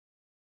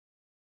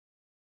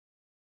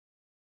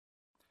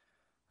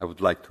I would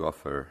like to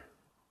offer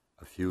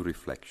a few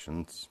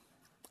reflections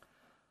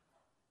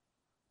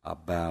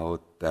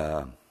about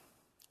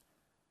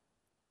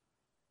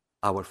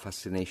our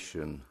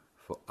fascination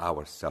for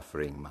our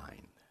suffering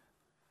mind.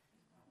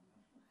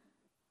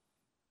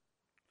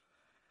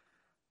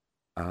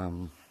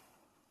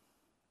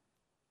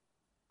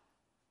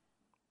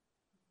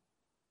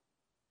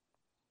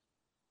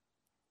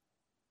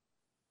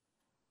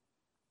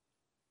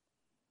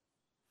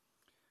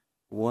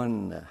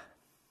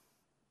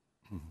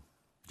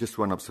 Just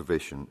one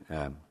observation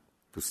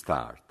to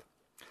start.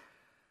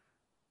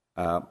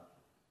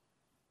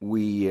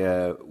 We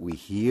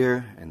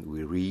hear and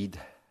we read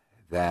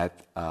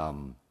that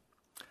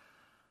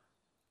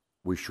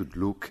we should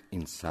look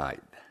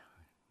inside.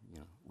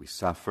 We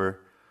suffer.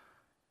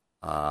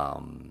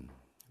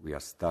 We are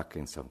stuck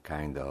in some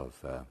kind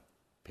of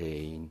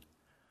pain,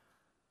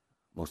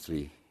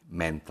 mostly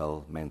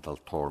mental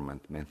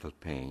torment, mental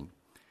pain.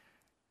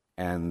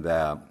 And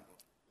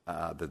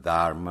the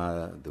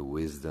Dharma, the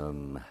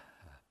wisdom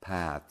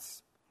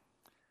paths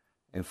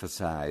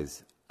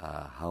emphasize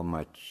how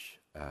much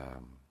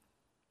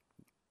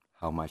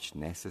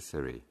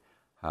necessary,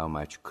 how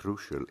much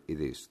crucial it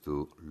is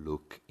to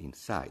look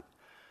inside,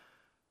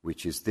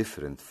 which is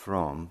different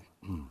from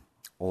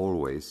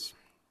always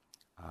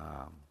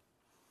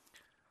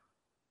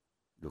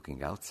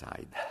looking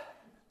outside,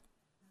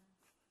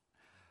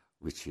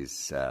 which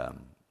is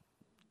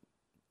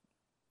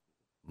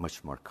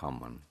much more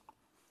common.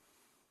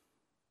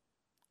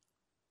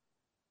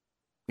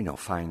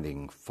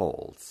 Finding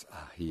faults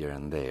here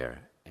and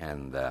there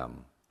and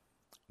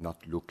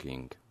not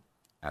looking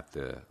at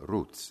the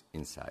roots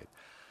inside.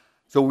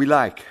 So we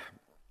like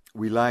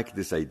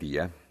this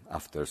idea,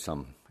 after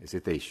some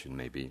hesitation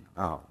maybe,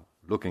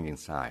 looking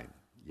inside,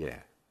 yeah.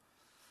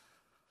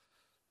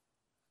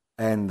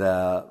 And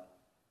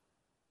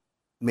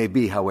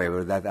maybe,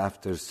 however, that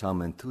after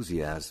some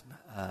enthusiasm,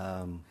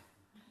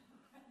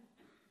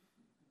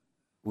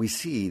 we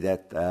see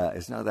that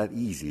it's not that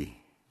easy.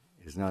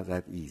 It's not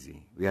that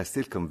easy. We are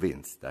still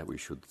convinced that we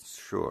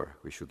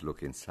should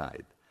look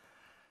inside.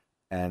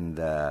 And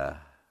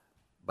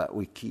but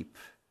we keep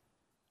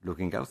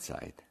looking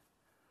outside.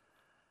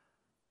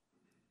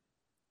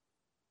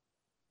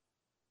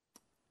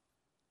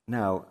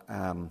 Now,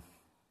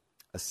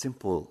 a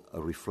simple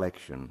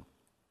reflection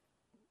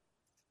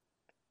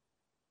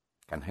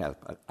can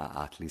help,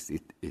 at least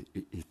it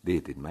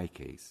did in my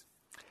case.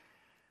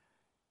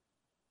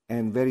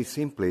 And very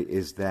simply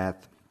is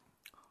that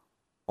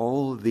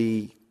all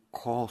the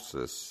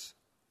causes,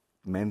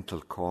 mental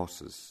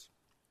causes,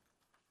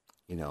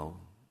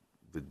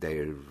 with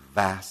their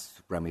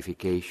vast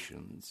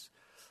ramifications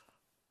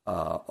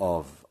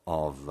of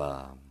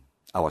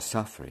our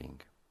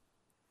suffering,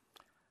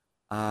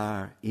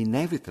 are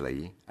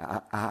inevitably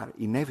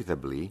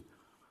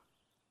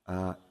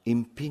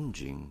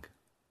impinging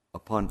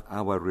upon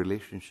our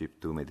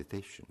relationship to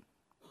meditation.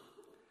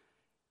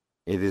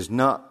 It is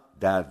not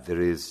that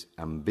there is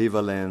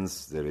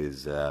ambivalence, there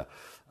is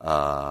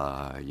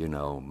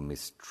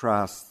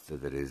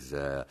mistrust, there is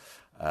a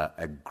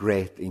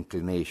great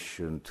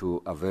inclination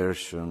to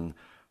aversion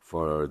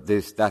for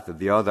this, that, or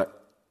the other,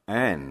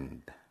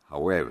 and,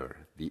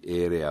 however, the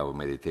area of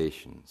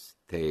meditation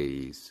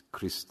stays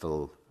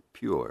crystal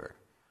pure.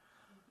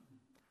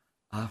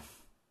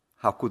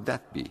 How could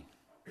that be?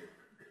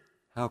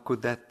 How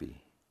could that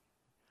be?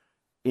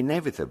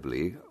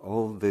 Inevitably,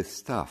 all this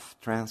stuff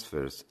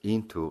transfers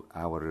into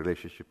our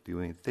relationship to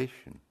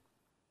meditation.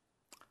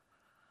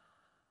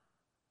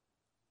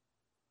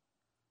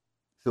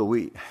 So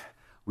we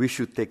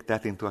should take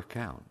that into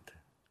account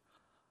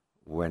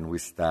when we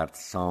start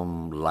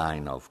some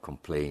line of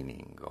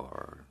complaining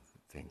or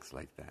things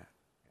like that.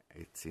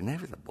 It's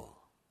inevitable.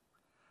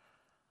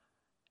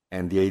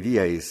 And the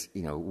idea is,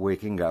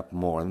 waking up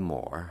more and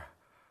more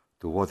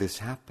to what is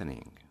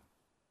happening.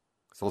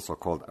 It's also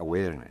called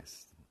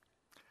awareness.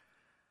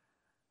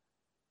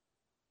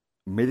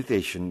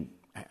 Meditation,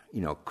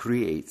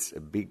 creates a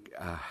big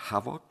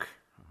havoc,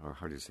 or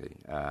how do you say,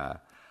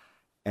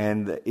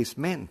 and is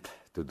meant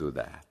to do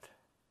that.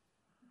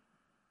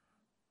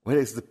 Where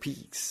is the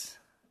peace?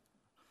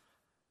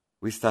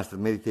 We started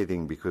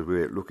meditating because we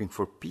were looking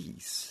for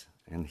peace,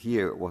 and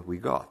here what we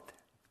got.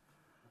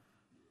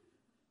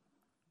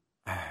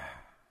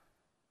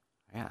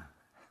 Yeah,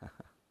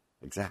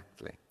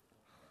 exactly.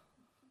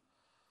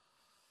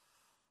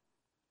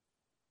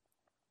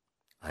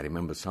 I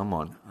remember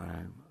someone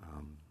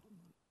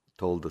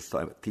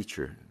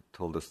teacher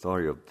told the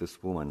story of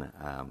this woman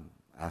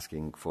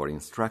asking for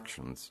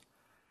instructions,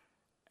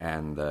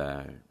 and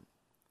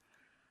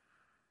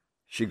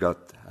she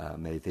got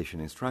meditation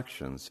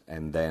instructions,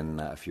 and then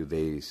a few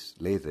days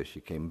later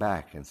she came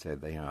back and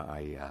said,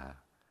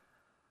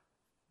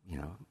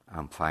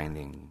 I'm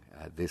finding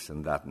this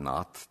and that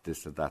knot,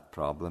 this and that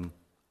problem.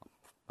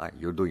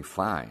 You're doing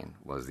fine,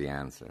 was the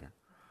answer.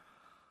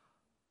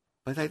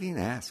 But I didn't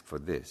ask for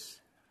this.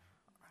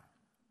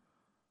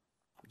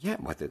 Yeah,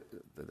 but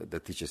the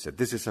teacher said,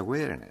 this is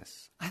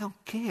awareness. I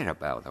don't care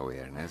about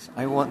awareness.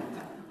 I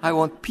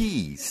want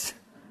peace.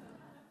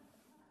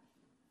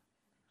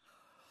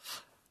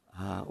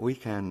 we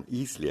can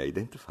easily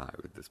identify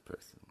with this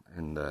person.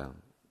 And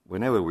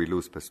whenever we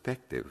lose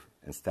perspective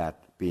and start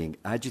being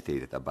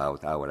agitated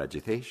about our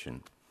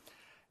agitation,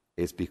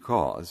 it's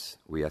because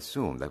we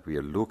assume that we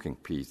are looking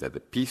peace, that the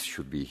peace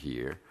should be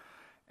here,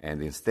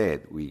 and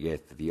instead we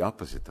get the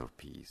opposite of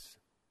peace.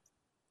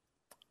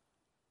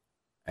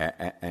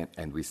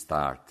 And we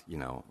start,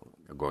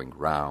 going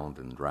round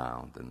and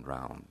round and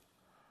round.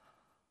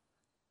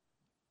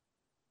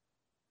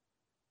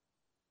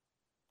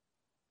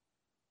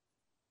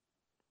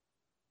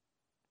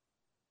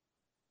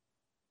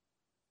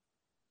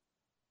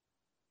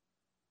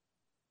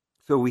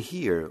 So we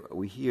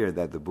hear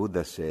that the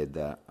Buddha said,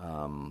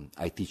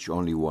 I teach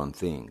only one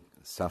thing,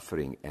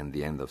 suffering and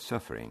the end of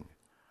suffering.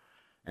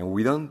 And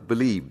we don't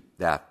believe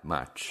that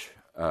much,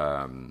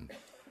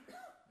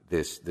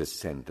 this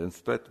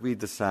sentence, but we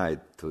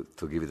decide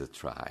to give it a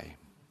try.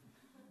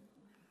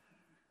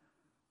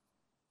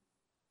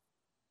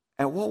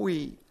 And what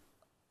we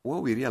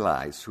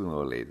realize sooner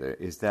or later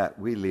is that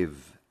we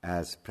live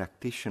as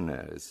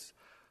practitioners,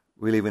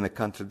 we live in a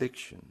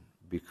contradiction.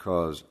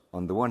 Because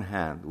on the one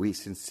hand, we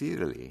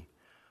sincerely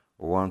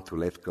want to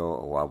let go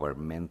of our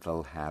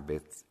mental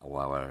habits, of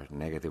our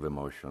negative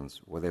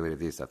emotions, whatever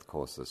it is that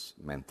causes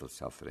mental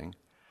suffering.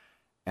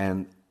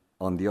 And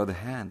on the other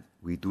hand,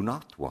 we do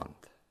not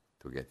want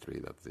to get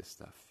rid of this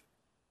stuff.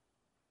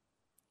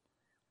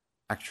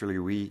 Actually,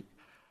 we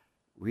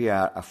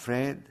are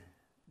afraid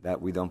that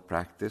we don't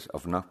practice,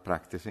 of not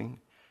practicing,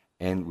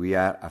 and we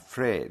are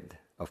afraid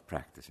of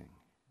practicing.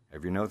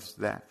 Have you noticed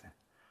that?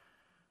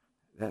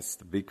 That's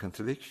the big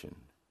contradiction.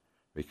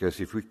 Because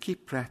if we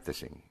keep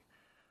practicing,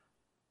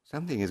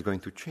 something is going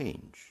to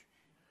change.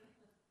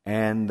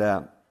 And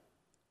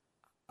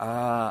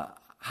how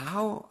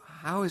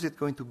is it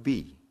going to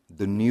be,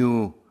 the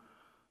new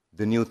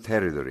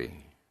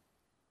territory?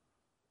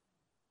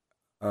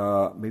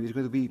 Maybe it's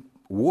going to be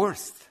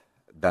worse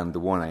than the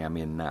one I am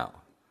in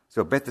now.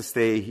 So better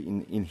stay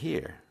in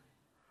here.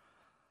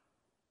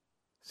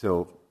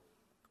 So,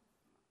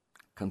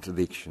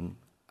 contradiction,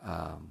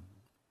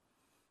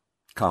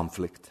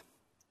 conflict.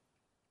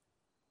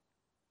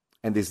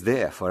 And it's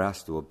there for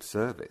us to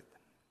observe it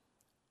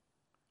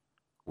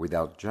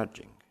without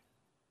judging.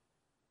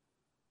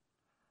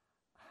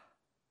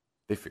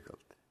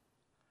 Difficult.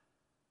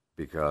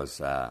 Because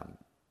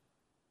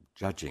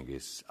judging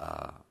is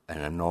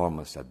an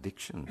enormous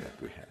addiction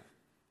that we have.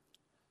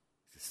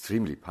 It's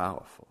extremely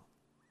powerful.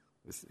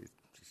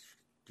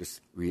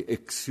 We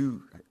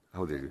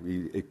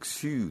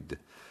exude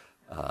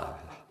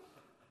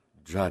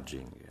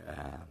judging.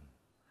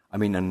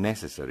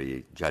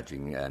 Unnecessary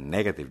judging,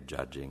 negative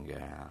judging,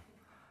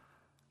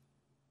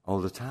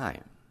 all the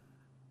time.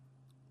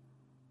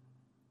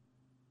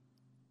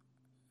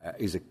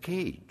 Is a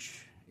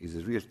cage, is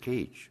a real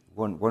cage.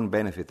 One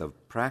benefit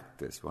of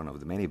practice, one of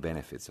the many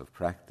benefits of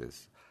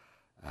practice,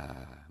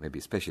 maybe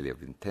especially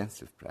of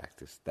intensive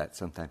practice, that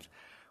sometimes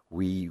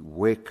we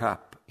wake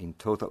up in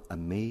total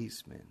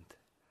amazement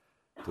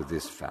to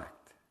this fact.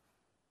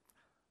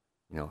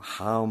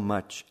 How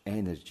much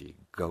energy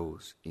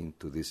goes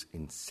into this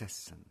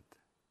incessant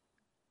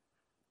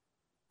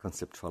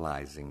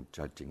conceptualizing,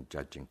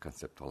 judging,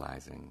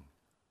 conceptualizing.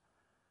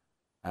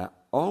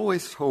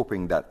 Always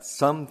hoping that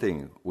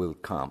something will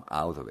come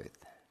out of it.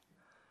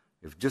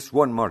 If just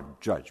one more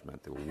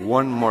judgment,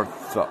 one more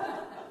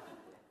thought,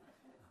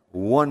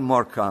 one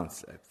more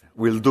concept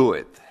will do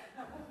it.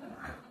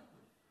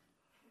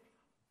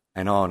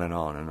 And on and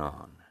on and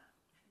on.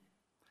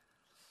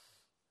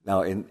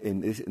 Now,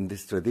 in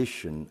this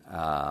tradition,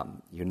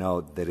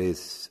 there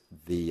is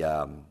the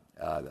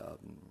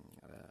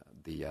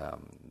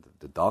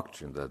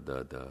doctrine,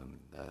 the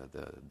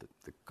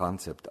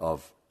concept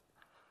of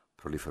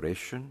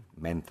proliferation,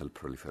 mental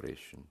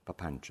proliferation,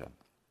 papancha.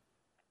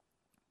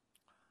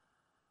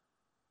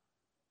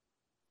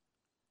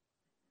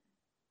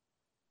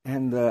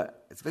 And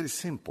it's very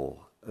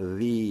simple.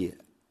 The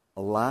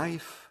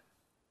life,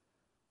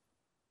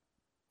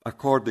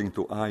 according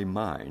to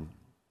I-mind,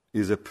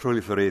 is a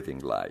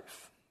proliferating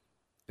life,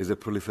 is a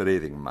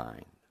proliferating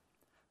mind.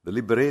 The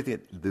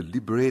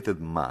liberated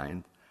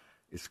mind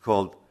is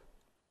called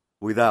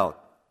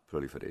without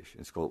proliferation.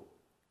 It's called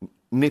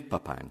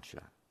nippapancha.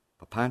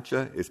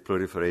 Papancha is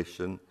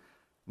proliferation.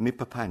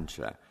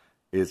 Nippapancha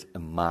is a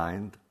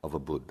mind of a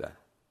Buddha.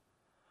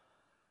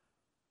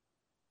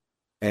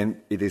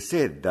 And it is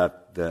said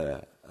that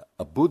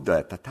a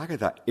Buddha,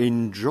 Tathagata,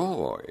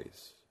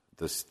 enjoys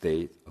the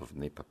state of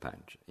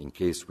nippapancha. In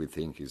case we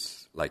think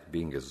it's like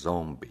being a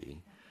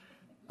zombie,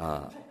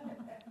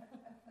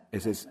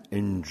 it says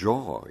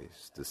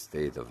enjoys the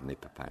state of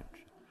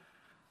nippapancha.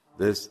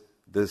 This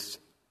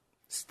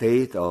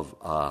state of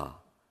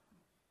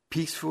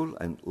peaceful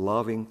and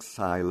loving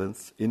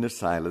silence, inner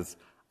silence,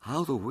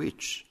 out of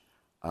which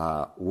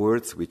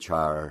words which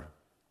are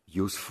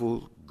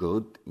useful,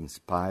 good,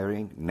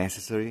 inspiring,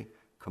 necessary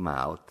come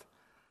out,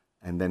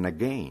 and then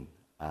again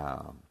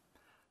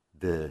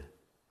the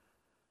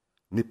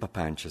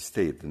nippapancha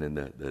state, and then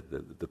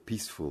the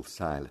peaceful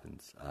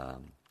silence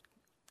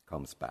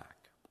comes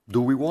back.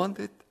 Do we want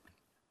it?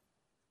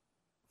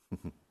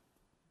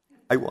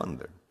 I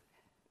wonder.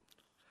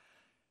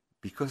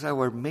 Because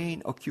our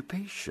main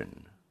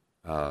occupation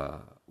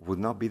would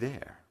not be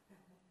there.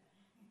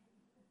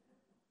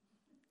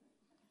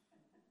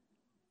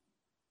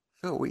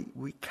 So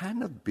we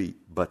cannot be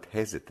but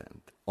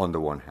hesitant on the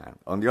one hand.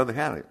 On the other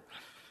hand,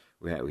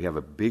 we have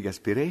a big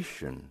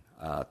aspiration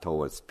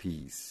towards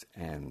peace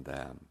and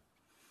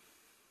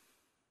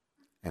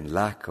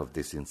lack of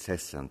this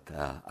incessant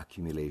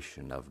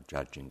accumulation of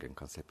judging and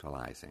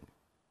conceptualizing.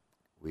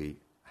 We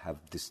have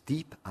this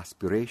deep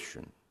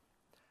aspiration,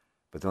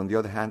 but on the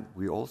other hand,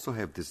 we also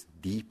have this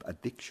deep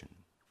addiction.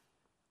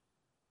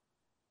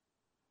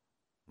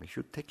 We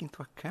should take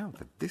into account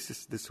that this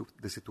is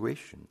the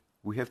situation.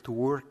 We have to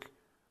work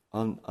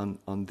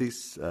on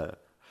this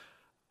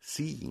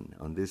scene,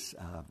 on this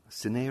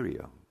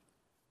scenario,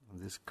 on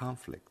this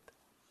conflict,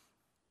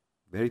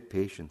 very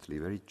patiently,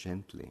 very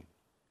gently.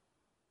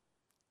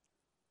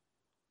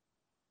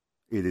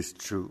 It is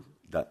true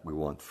that we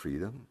want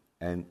freedom,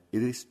 and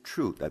it is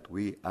true that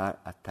we are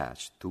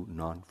attached to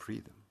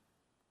non-freedom.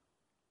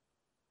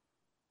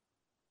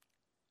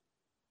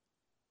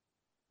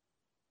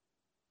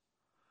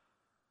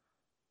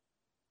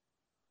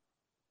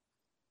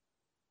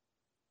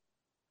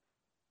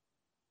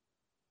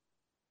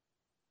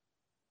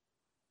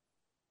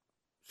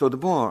 So the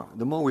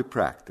more we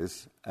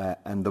practice,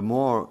 and the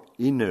more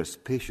inner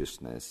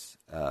spaciousness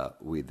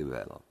we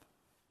develop.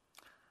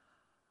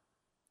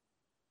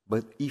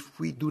 But if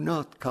we do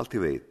not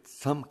cultivate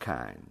some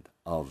kind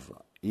of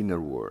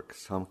inner work,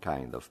 some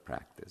kind of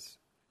practice,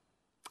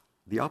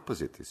 the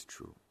opposite is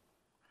true.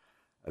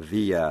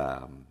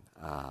 The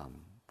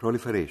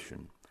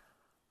proliferation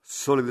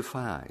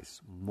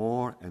solidifies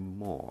more and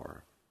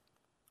more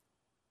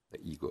the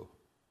ego,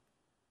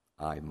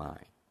 I,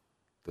 mine,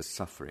 the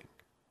suffering.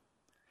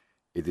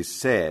 It is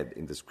said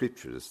in the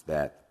scriptures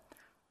that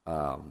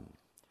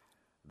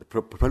the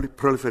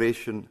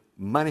proliferation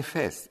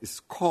manifests, is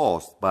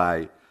caused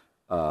by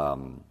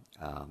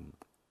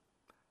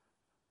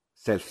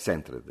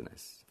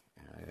self-centeredness.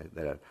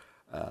 There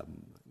are,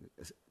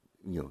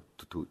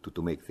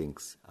 to make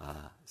things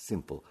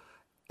simple,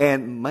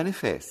 and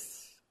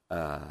manifests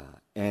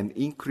and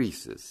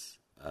increases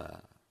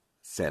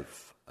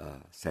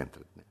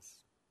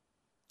self-centeredness.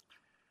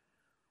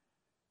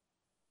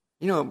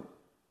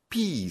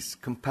 Peace,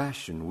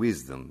 compassion,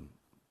 wisdom,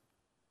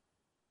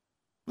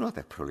 not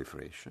a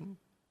proliferation.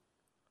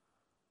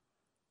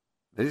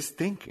 There is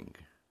thinking,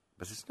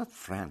 but it's not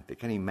frantic.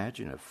 Can you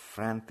imagine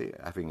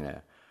having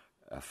a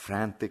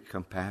frantic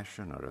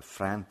compassion or a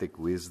frantic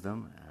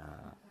wisdom?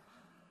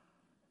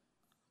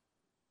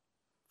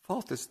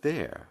 Fault is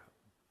there,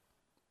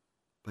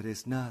 but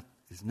it's not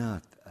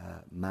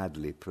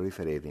madly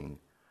proliferating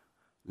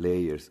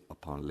layers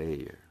upon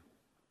layer.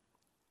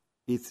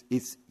 It's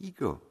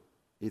ego.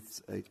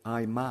 It's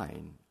I,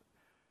 mine,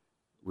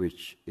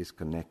 which is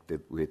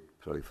connected with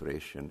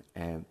proliferation,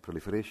 and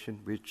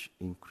proliferation which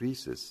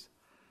increases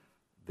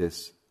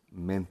this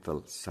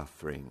mental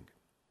suffering.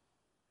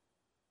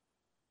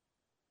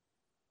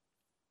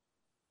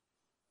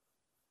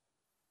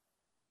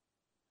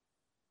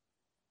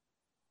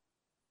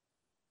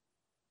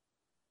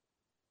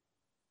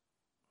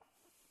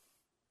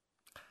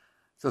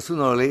 So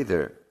sooner or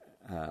later,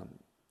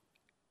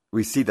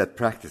 we see that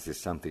practice is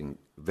something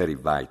very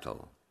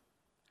vital.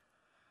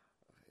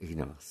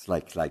 It's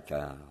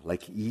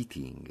like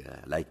eating,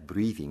 like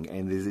breathing,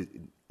 and it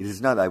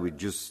is not. I was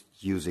just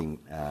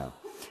using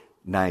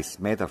nice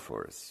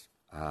metaphors.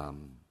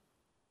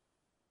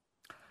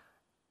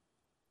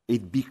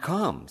 It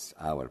becomes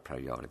our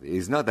priority.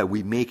 It's not that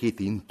we make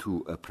it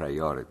into a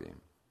priority.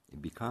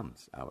 It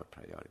becomes our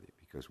priority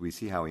because we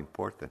see how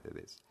important it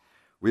is.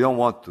 We don't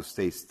want to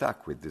stay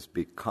stuck with this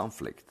big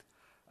conflict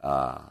we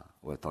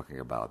were talking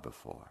about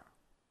before.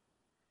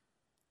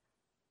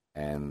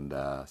 And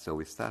so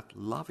we start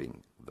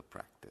loving the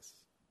practice.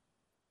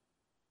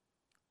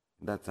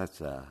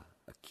 That's a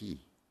key.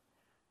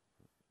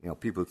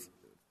 People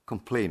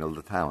complain all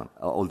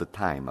the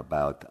time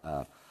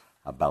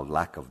about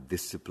lack of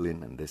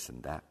discipline and this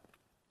and that.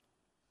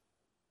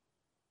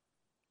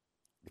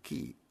 The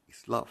key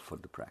is love for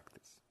the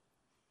practice.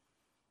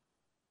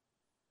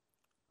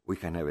 We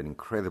can have an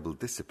incredible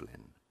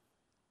discipline,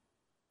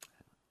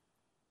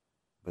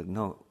 but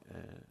no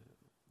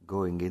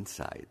going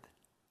inside.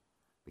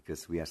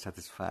 Because we are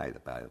satisfied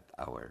about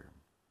our,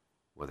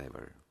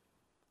 whatever,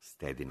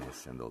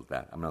 steadiness and all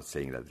that. I'm not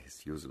saying that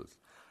it's useless,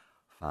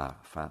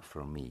 far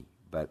from me.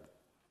 But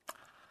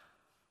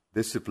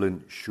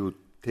discipline should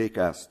take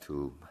us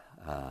to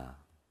an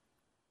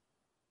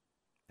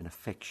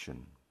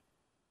affection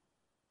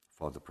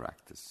for the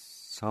practice.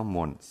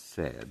 Someone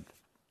said,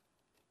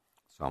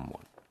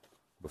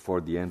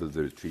 before the end of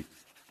the retreat,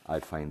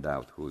 I find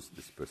out who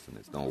this person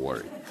is. Don't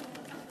worry.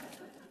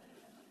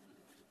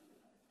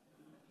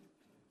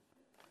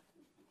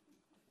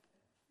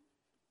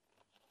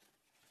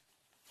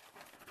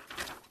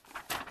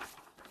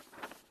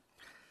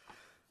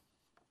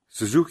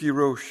 Suzuki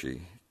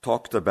Roshi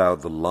talked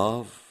about the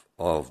love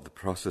of the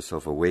process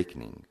of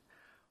awakening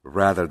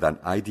rather than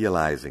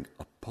idealizing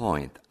a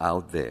point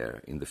out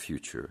there in the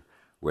future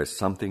where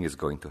something is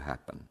going to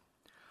happen.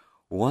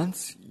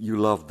 Once you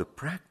love the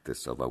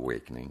practice of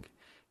awakening,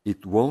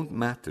 it won't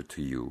matter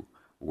to you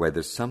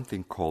whether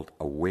something called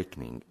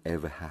awakening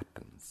ever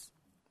happens.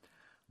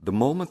 The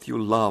moment you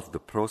love the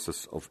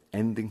process of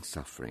ending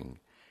suffering,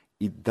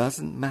 it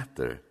doesn't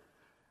matter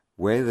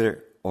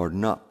whether or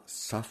not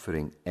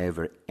suffering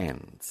ever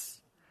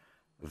ends.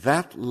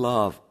 That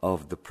love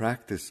of the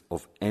practice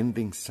of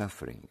ending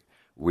suffering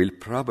will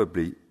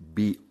probably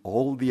be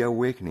all the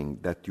awakening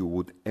that you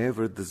would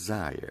ever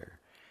desire.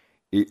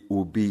 It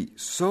will be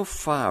so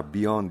far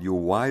beyond your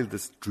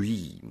wildest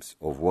dreams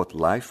of what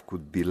life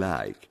could be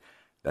like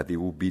that it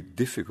will be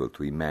difficult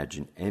to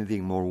imagine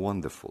anything more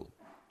wonderful.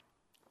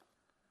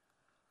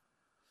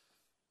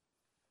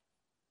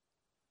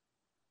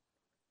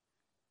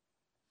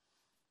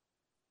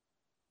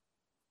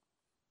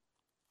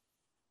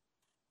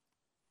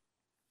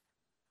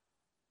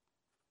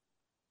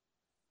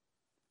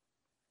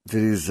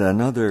 There is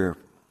another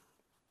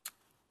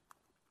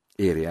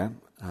area,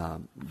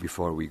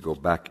 before we go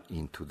back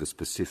into the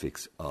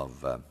specifics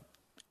of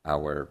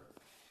our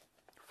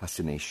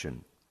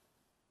fascination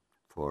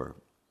for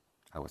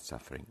our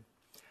suffering,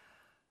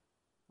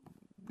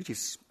 which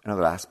is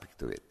another aspect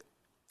to it.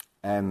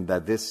 And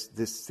this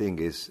thing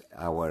is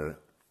our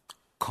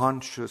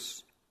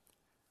conscious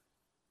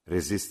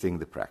resisting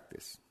the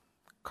practice.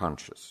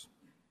 Conscious.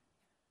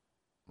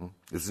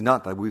 It's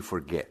not that we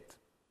forget.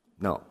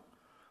 No.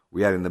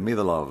 We are in the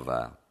middle of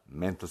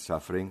mental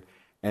suffering,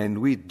 and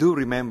we do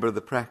remember the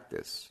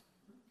practice,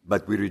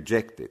 but we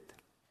reject it.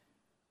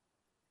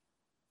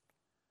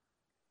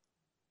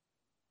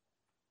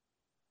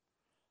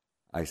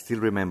 I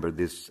still remember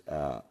this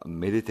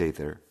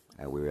meditator.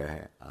 We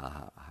were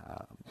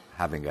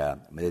having a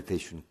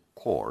meditation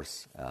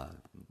course,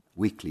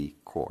 weekly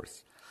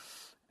course,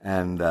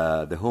 and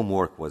the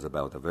homework was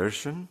about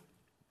aversion,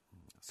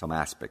 some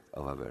aspect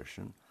of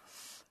aversion.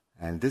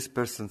 And this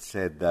person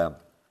said,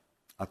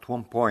 at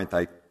one point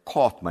I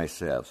caught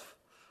myself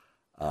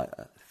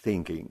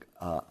thinking,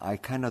 I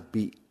cannot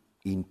be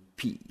in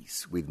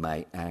peace with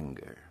my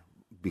anger,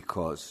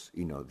 because,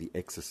 the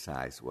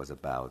exercise was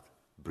about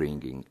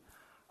bringing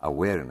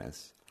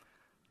awareness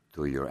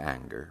to your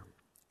anger.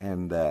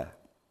 And her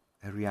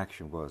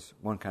reaction was,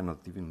 one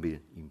cannot even be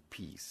in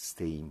peace,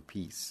 stay in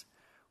peace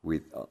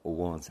with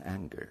one's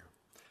anger.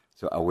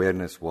 So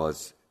awareness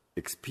was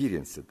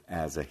experienced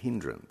as a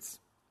hindrance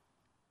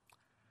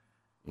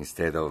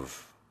instead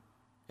of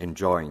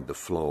enjoying the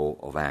flow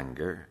of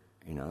anger.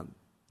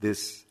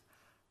 This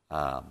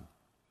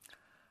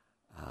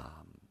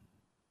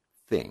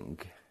thing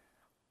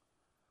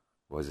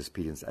was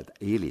experienced as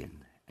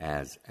alien,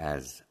 as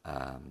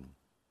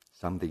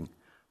something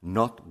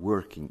not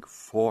working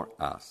for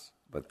us,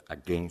 but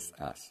against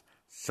us.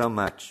 So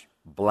much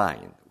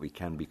blind we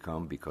can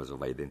become because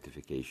of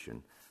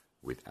identification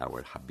with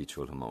our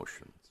habitual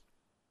emotions.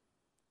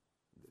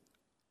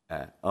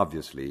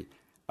 Obviously,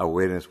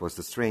 awareness was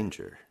the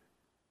stranger.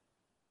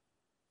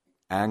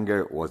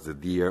 Anger was the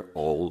dear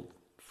old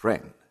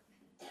friend.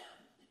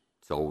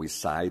 So we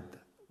side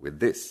with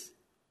this.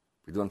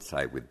 We don't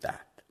side with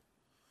that.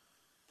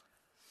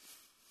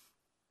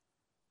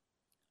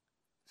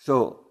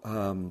 So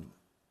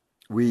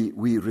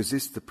we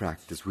resist the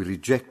practice. We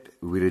reject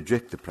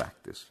the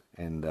practice,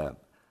 and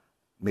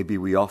maybe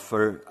we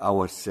offer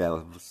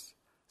ourselves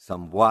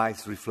some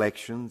wise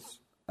reflections.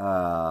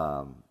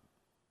 No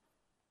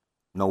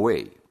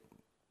way.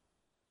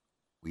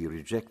 We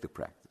reject the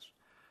practice.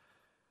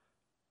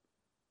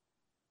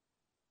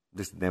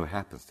 This never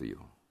happens to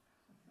you.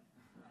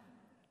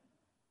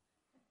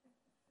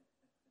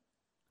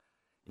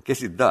 In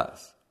case it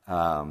does,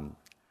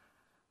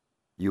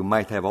 you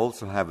might have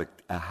also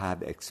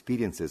had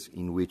experiences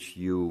in which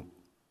you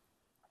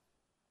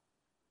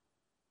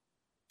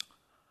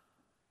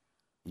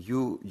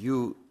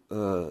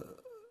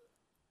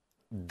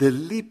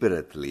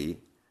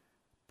deliberately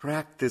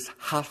practice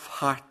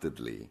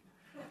half-heartedly.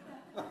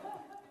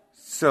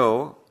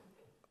 So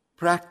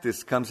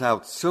practice comes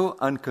out so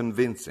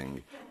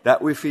unconvincing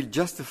that we feel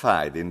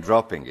justified in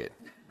dropping it.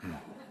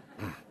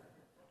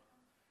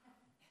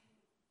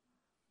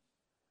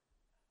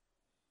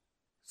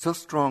 So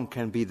strong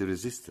can be the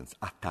resistance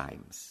at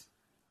times.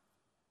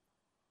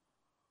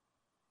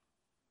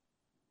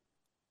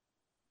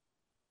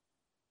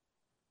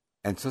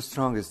 And so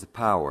strong is the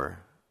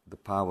power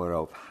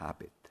of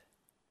habit.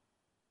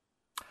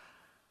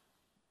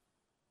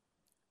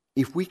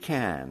 If we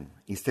can,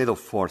 instead of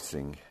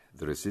forcing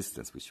the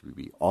resistance, which will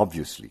be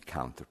obviously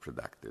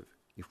counterproductive,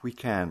 if we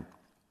can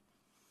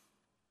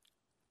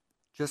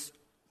just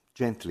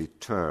gently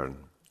turn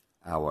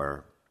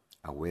our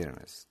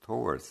awareness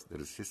towards the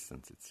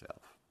resistance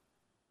itself,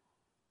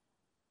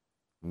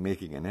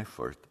 making an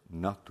effort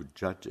not to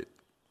judge it,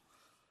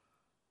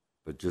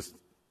 but just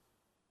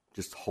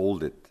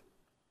hold it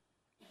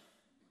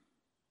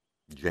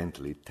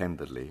gently,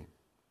 tenderly,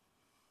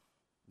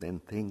 then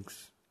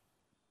things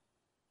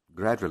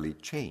gradually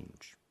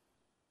change.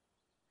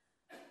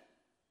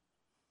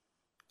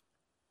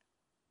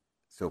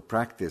 So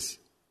practice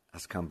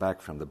has come back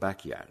from the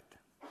backyard.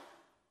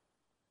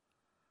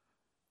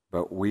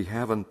 But we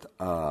haven't,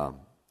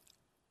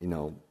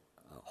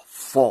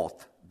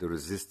 fought the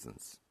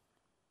resistance.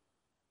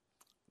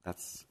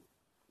 That's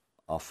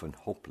often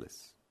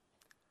hopeless.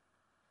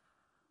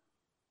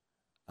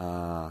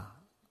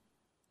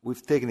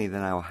 We've taken it in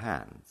our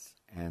hands,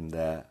 and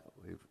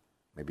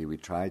maybe we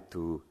try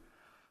to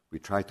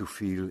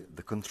feel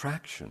the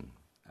contraction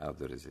of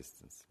the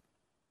resistance,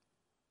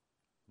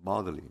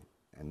 bodily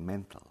and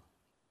mental,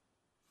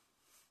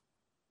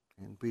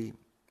 and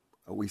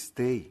we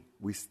stay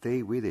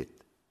with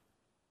it.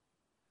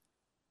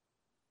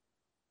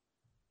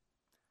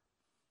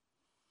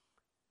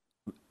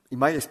 In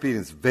my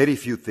experience, very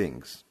few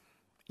things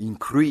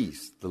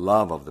increase the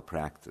love of the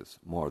practice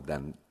more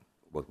than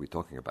what we're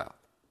talking about,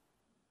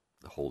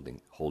 the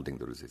holding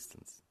the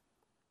resistance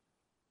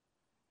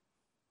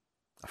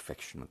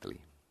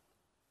affectionately.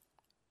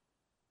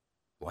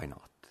 Why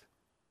not?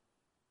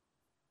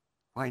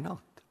 Why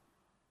not?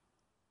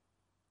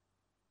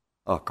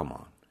 Oh, come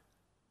on.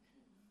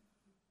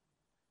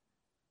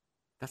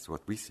 That's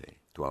what we say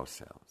to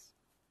ourselves.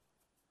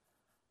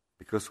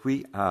 Because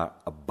we are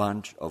a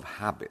bunch of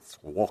habits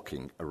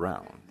walking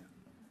around.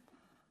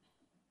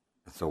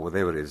 So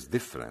whatever is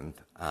different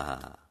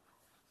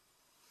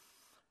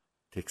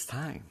takes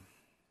time.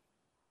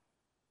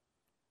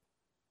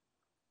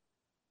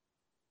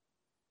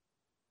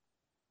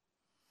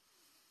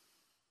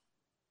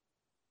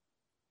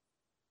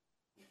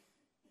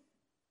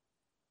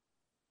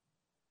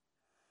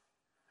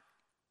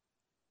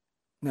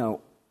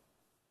 Now,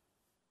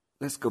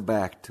 let's go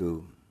back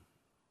to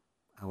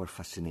our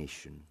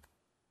fascination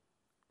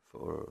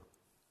for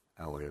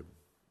our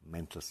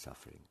mental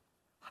suffering,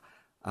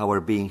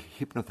 our being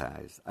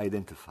hypnotized,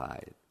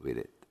 identified with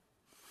it.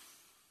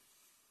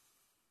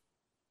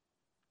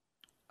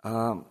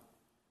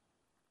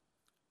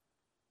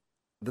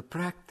 The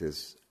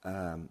practice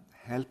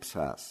helps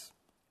us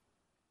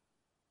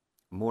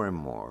more and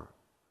more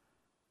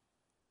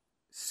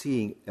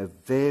seeing a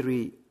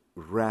very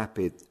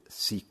rapid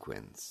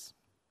sequence,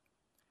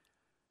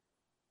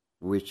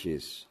 which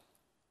is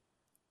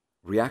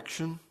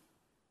reaction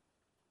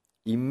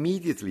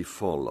immediately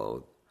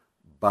followed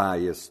by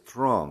a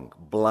strong,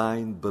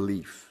 blind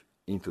belief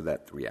into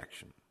that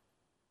reaction.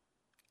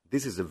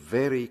 This is a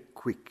very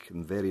quick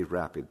and very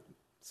rapid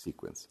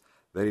sequence,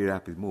 very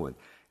rapid movement.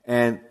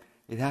 And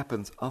it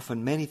happens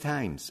often many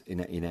times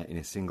in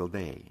a single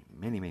day,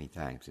 many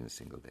times in a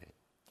single day.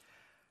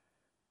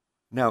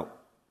 Now,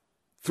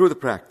 through the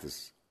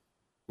practice,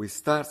 we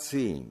start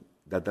seeing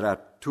that there are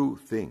two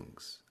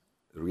things,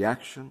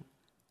 reaction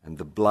and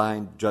the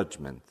blind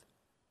judgment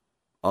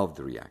of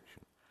the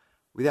reaction.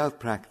 Without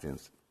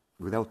practice,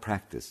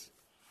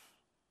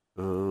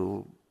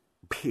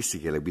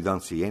 basically we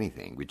don't see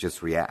anything, we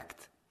just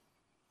react.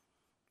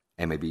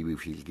 And maybe we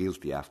feel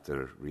guilty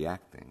after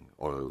reacting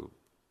or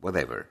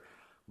whatever,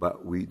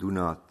 but we do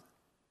not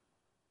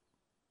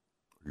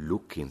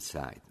look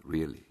inside,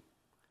 really.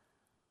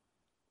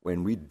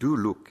 When we do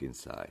look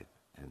inside,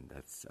 and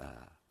that's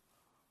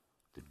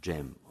the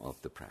gem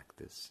of the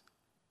practice,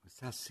 we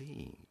start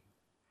seeing.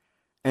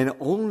 And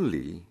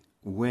only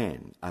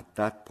at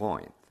that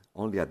point,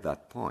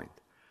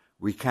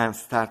 we can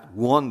start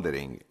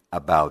wondering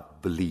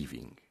about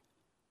believing.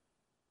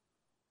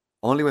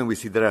 Only when we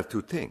see there are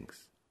two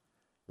things.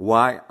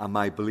 Why am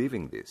I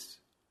believing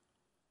this?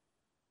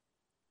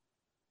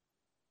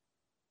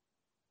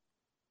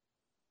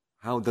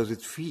 How does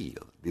it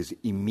feel, this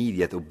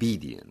immediate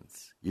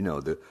obedience?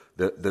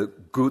 The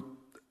good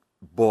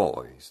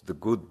boys, the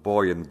good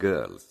boy and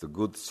girls, the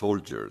good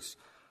soldiers,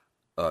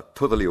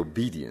 totally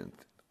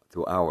obedient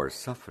to our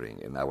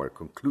suffering and our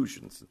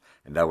conclusions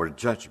and our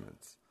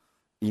judgments.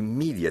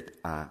 Immediate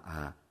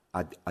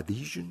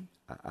adhesion,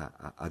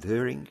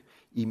 adhering,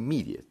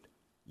 immediate.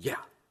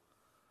 Yeah.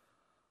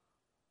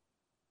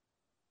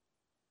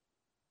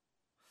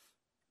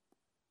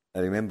 I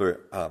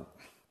remember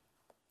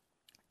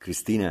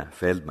Christina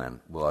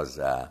Feldman was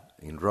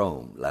in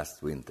Rome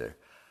last winter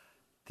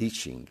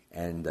teaching,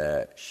 and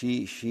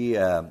she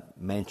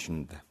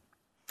mentioned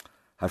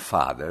her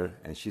father,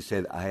 and she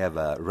said, I have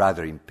a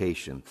rather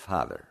impatient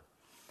father.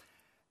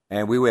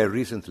 And we were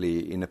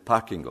recently in a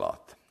parking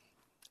lot,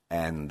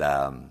 and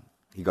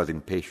he got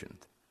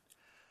impatient.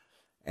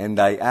 And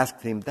I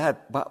asked him, Dad,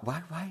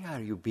 why are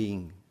you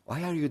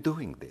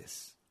doing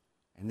this?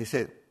 And he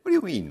said, what do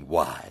you mean,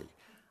 why?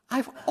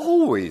 I've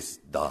always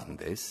done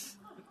this.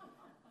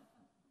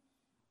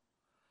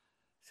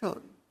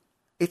 So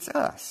it's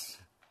us.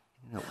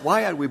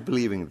 Why are we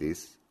believing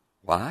this?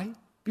 Why?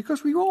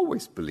 Because we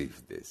always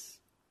believed this.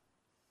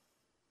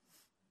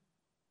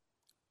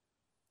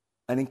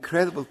 An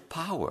incredible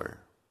power.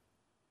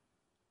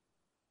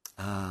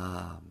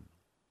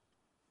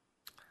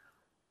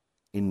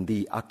 In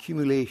the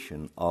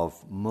accumulation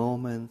of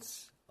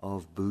moments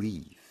of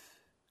belief.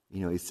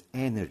 It's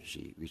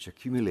energy which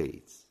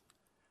accumulates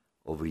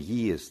over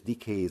years,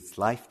 decades,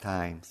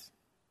 lifetimes.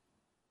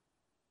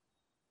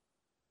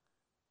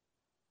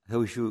 So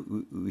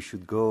we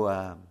should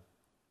go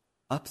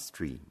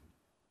upstream.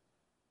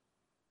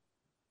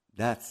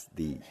 That's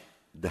the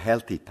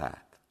healthy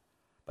path.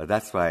 But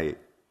that's why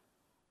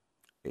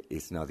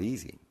it's not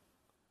easy.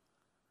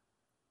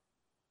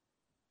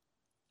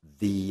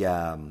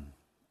 The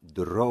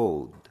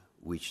road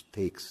which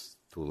takes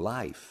to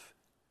life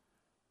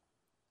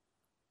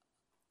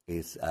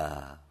is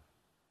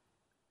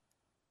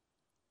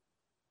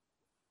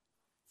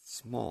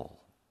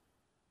small,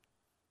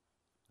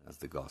 as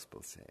the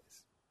Gospel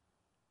says.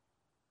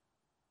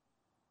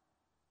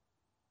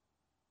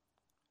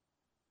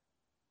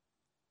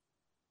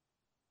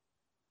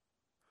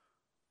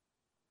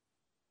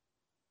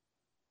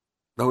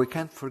 But we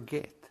can't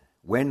forget,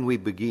 when we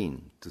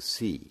begin to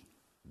see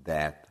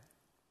that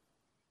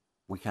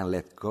we can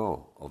let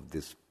go of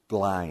this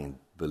blind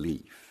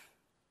belief,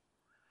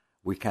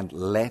 we can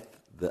let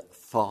the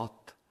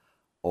thought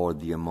or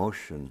the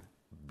emotion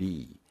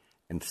be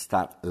and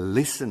start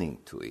listening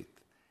to it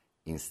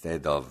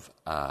instead of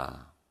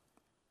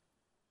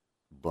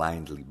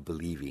blindly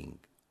believing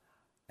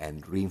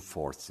and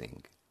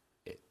reinforcing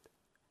it.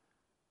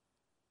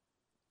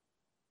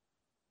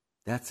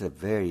 That's a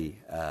very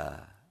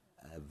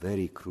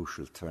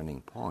crucial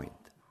turning point.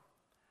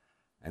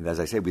 And as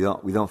I say, we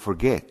don't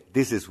forget.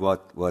 This is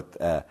what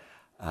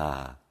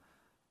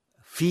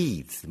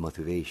feeds the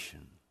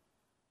motivation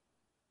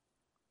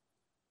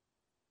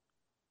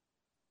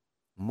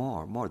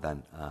more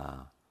than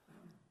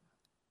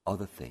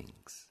other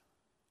things.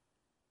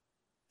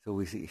 So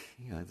we see,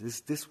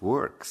 this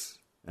works.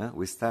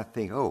 We start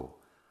thinking,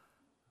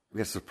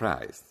 we are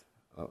surprised.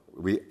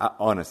 We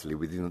honestly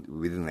we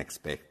didn't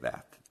expect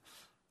that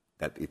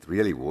it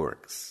really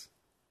works.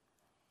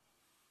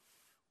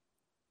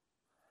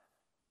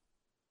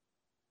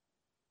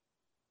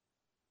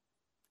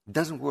 It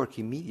doesn't work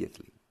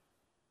immediately.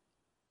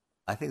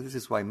 I think this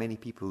is why many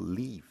people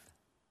leave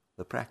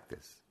the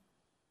practice.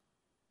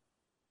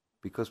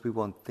 Because we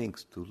want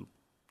things to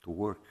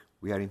work.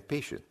 We are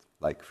impatient,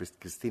 like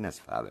Christina's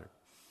father.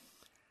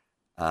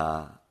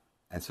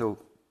 And so,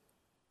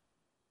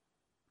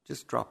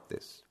 just drop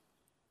this.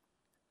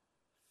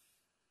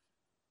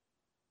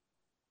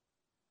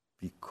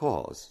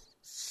 Because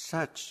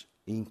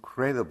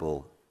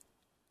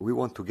we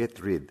want to get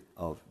rid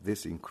of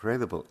this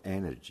incredible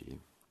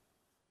energy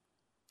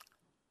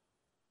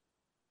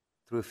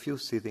through a few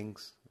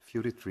sittings, a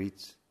few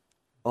retreats.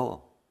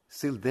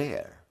 Still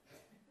there.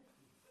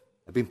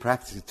 I've been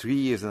practicing 3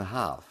 years and a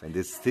half, and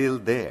it's still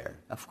there.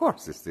 Of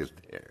course it's still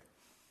there.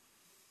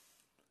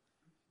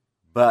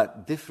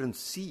 But different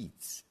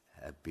seeds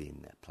have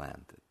been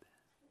planted.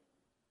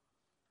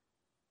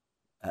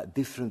 A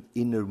different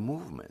inner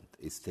movement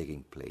is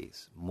taking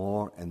place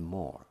more and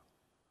more,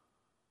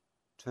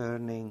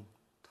 turning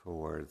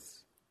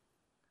towards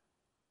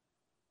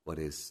what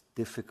is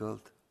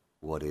difficult,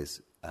 what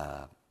is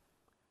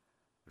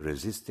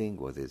resisting,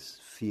 what is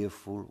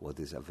fearful, what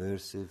is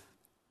aversive,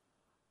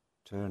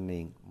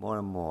 turning more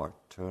and more,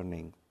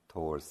 turning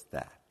towards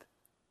that.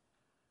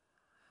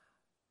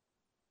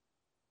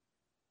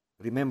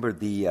 Remember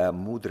the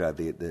mudra,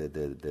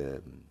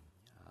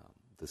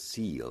 the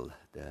seal,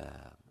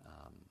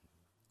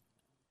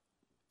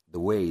 the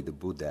way the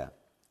Buddha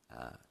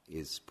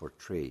is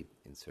portrayed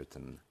in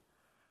certain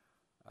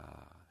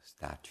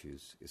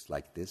statues is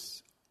like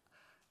this,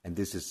 and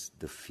this is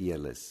the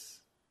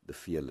fearlessness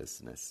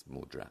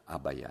mudra,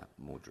 abhaya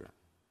mudra.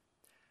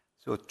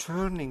 So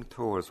turning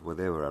towards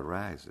whatever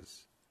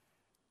arises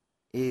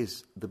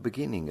is the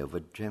beginning of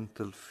a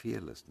gentle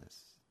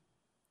fearlessness,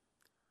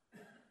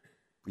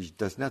 which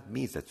does not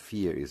mean that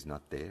fear is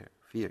not there.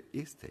 Fear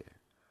is there,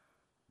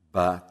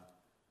 but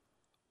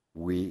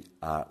we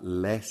are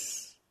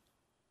less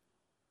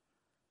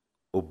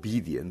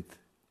obedient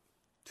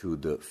to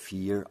the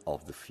fear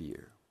of the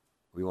fear.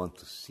 We want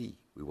to see,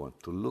 we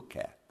want to look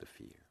at the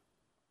fear.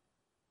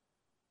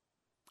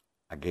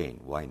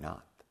 Again, why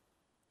not?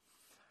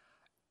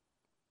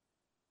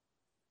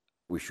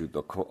 We should,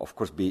 of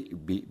course, be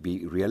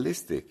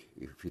realistic.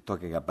 If you're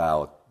talking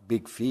about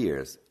big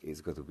fears,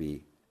 it's got to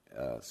be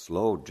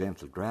slow,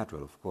 gentle,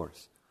 gradual, of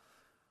course.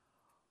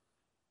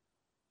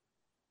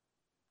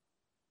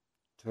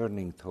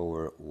 Turning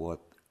toward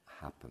what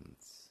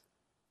happens.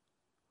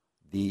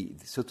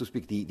 So to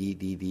speak,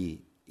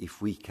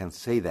 if we can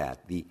say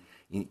that,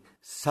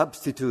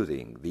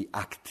 substituting the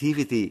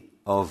activity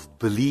of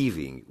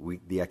believing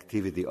with the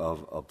activity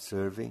of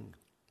observing.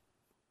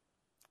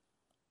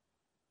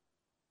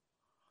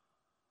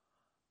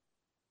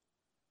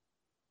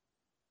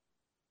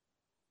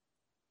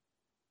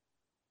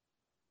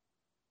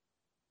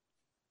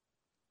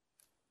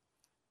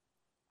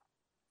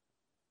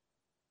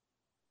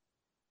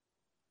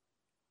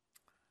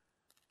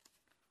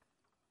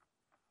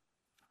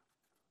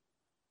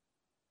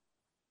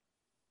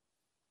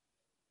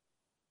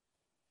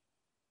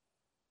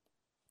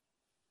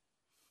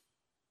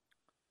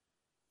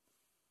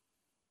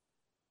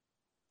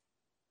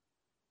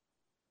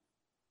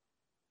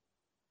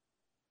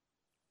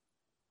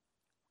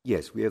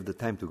 Yes, we have the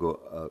time to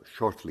go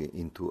shortly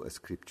into a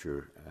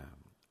scripture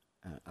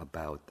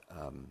about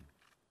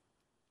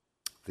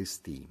this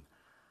theme.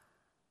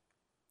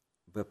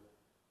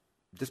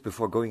 just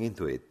before going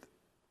into it,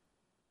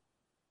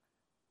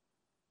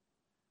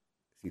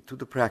 see, through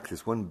the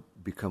practice, one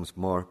becomes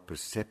more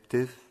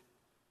perceptive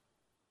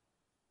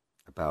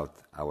about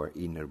our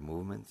inner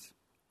movements.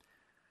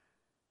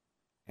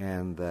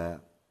 And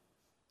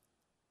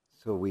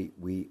so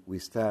we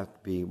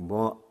start being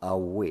more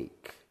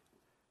awake,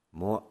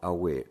 more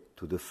aware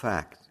to the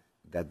fact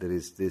that there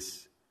is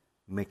this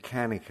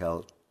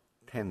mechanical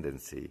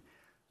tendency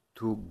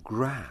to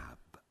grab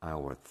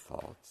our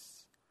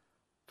thoughts,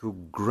 to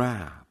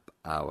grab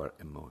our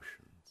emotions,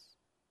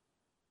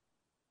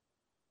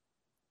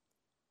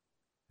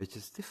 which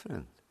is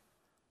different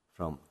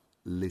from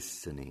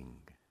listening.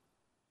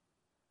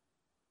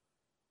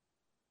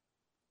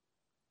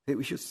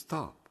 We should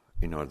stop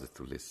in order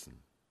to listen.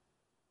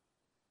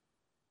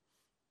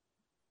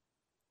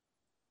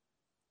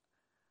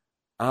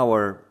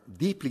 Our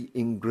deeply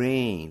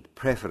ingrained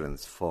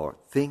preference for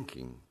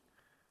thinking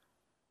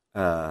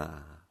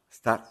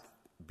starts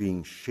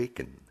being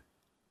shaken.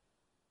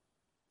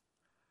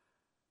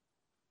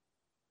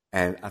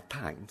 And at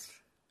times,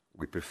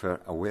 we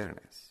prefer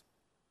awareness.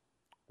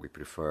 We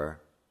prefer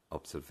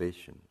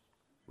observation.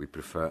 We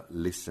prefer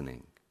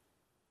listening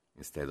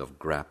instead of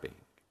grabbing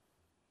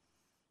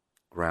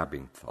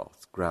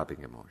thoughts,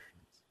 grabbing emotions.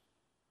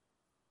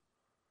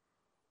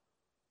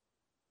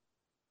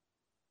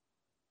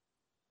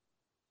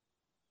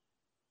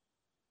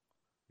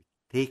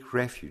 Take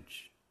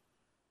refuge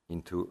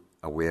into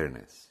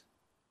awareness.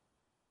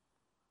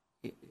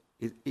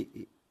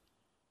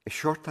 A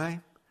short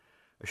time,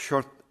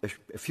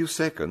 a few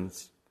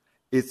seconds,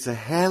 it's a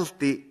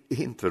healthy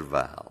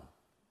interval.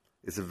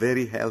 It's a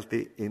very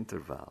healthy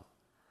interval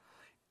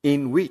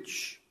in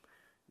which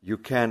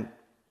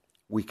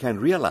we can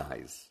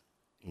realize,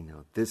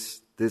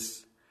 this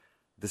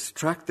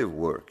destructive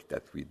work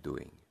that we're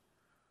doing,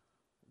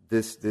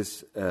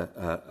 this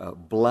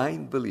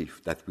blind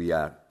belief that we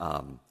are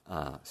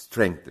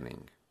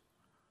strengthening.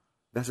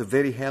 That's a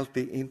very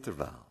healthy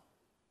interval.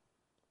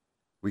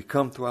 We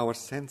come to our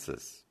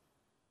senses.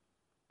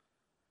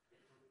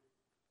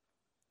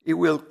 It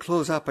will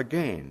close up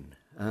again,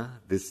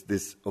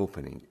 this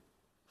opening.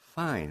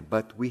 Fine,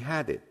 but we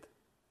had it.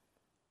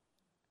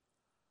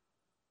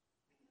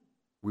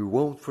 We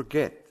won't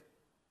forget.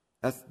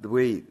 That's the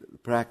way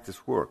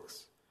practice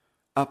works.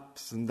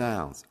 Ups and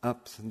downs,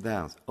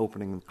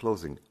 opening and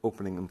closing,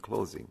 opening and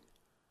closing.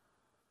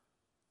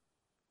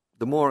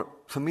 The more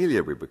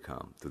familiar we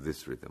become to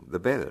this rhythm, the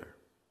better.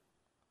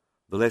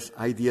 The less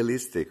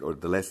idealistic or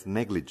the less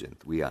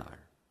negligent we are.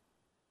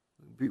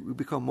 We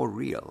become more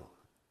real.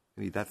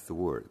 Maybe that's the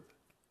word.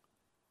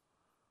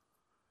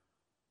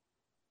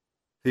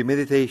 The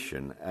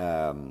meditation,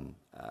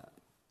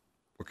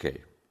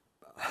 okay,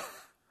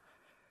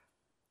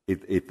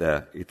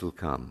 it'll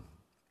come.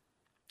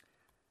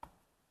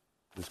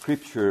 The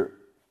scripture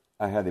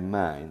I had in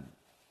mind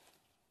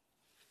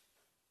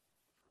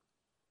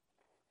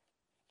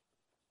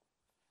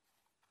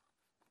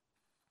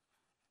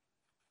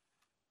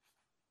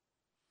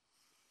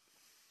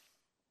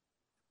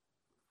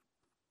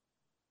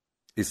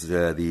is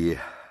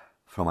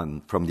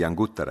from the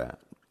Anguttara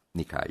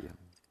Nikaya.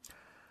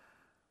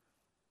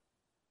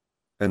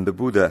 And the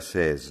Buddha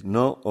says,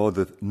 no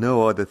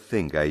other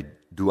thing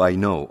do I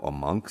know, O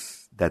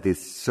monks, that is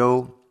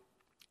so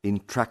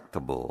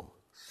intractable,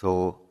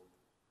 so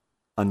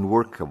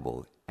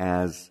unworkable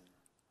as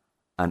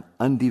an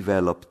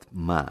undeveloped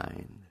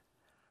mind.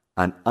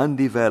 An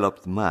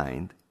undeveloped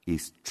mind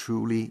is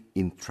truly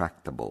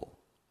intractable.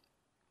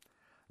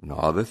 No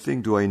other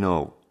thing do I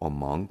know, O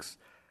monks,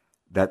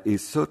 that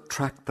is so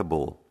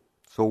tractable,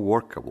 so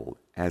workable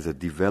as a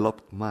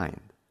developed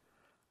mind.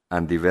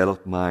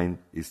 Undeveloped mind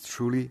is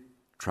truly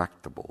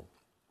tractable.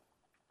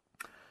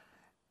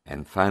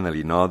 And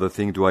finally, no other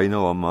thing do I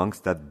know, O monks,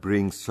 that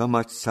brings so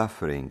much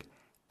suffering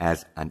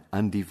as an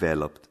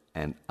undeveloped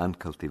and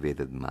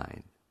uncultivated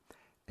mind.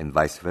 And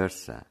vice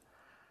versa,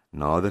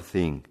 no other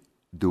thing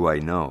do I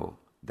know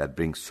that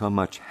brings so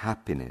much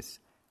happiness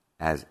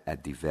as a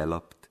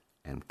developed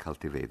and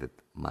cultivated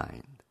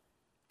mind.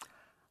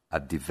 A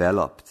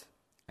developed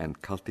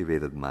and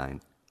cultivated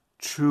mind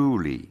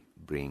truly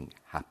bring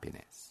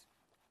happiness.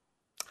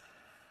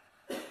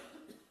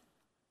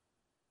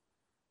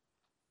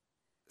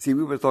 See,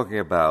 we were talking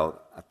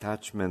about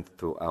attachment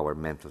to our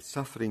mental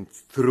suffering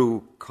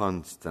through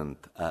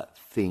constant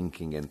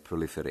thinking and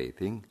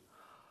proliferating.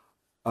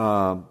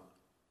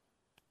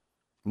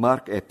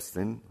 Mark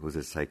Epstein, who's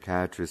a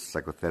psychiatrist,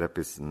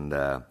 psychotherapist, and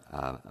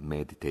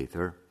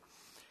meditator,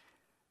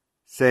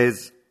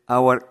 says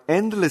our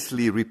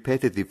endlessly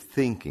repetitive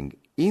thinking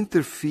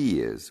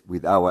interferes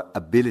with our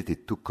ability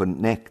to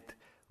connect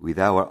with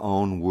our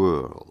own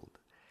world.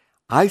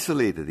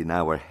 Isolated in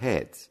our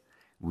heads,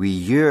 we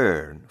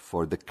yearn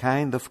for the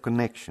kind of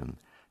connection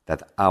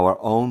that our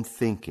own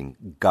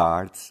thinking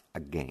guards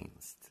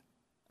against.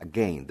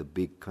 Again, the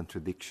big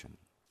contradiction.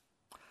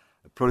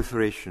 The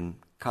proliferation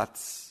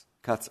cuts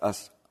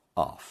us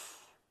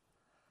off,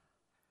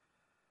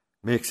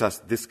 makes us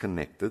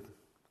disconnected,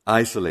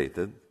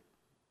 isolated,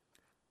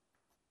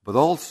 but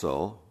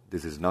also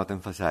this is not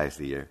emphasized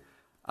here,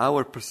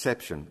 our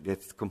perception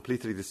gets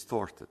completely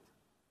distorted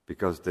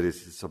because there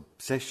is this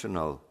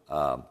obsessional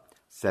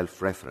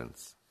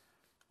self-reference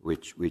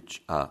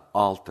which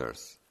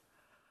alters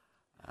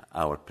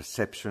our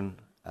perception,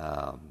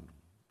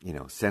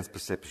 sense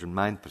perception,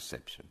 mind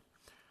perception.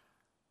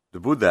 The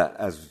Buddha,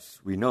 as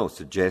we know,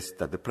 suggests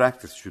that the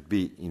practice should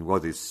be in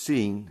what is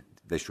seen.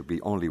 There should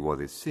be only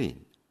what is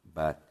seen.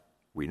 But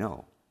we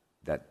know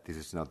that this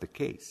is not the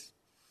case.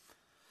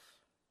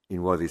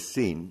 In what is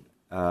seen,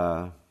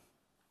 there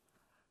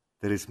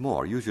is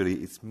more. Usually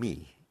it's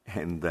me.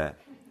 And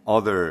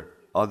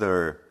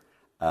other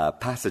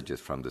passages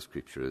from the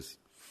scriptures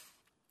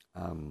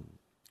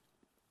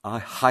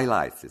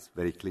highlight this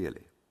very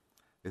clearly.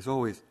 There's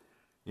always,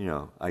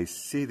 I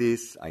see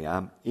this, I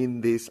am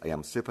in this, I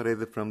am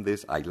separated from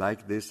this, I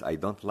like this, I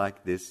don't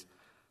like this.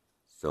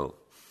 So,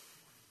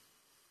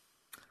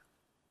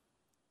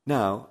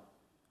 now,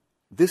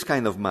 this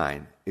kind of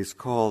mind is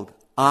called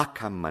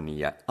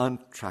akammaniya,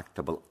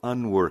 untractable,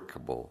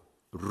 unworkable,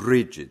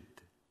 rigid,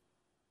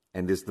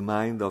 and is the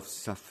mind of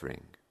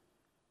suffering.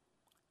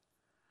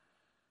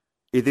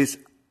 It is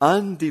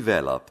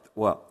undeveloped.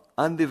 Well,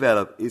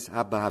 undeveloped is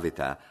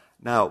abhavita.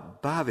 Now,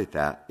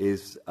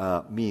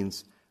 bhavita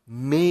means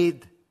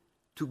made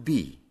to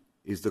be,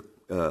 is the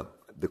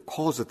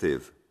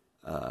causative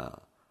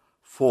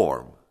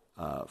form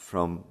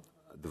from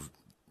the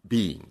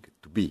being,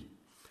 to be.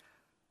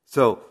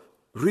 So,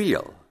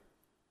 real.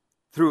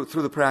 Through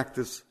the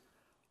practice,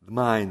 the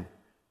mind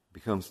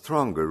becomes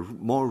stronger,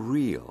 more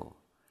real,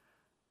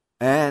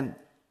 and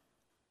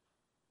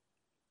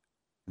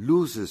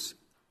loses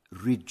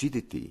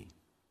rigidity.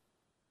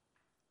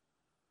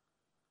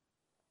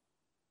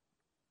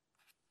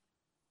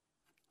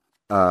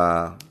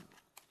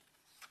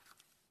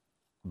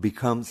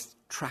 Becomes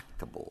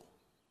tractable,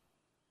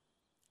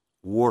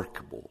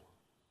 workable,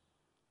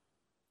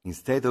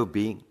 instead of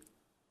being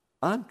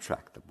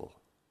untractable.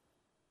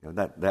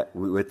 That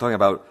we're talking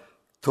about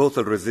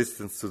total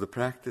resistance to the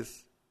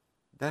practice.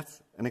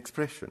 That's an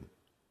expression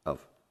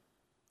of,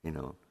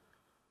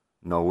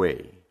 no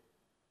way.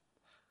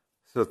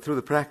 So through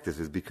the practice,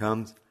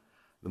 the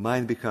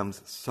mind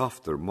becomes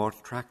softer, more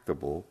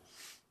tractable.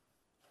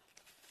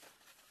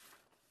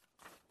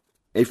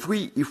 If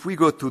we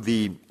go to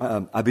the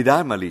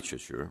Abhidharma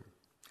literature,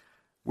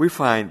 we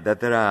find that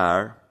there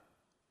are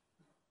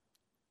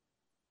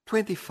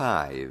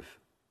 25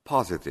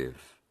 positive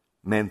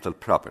mental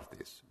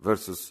properties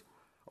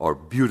or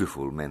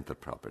beautiful mental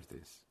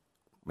properties,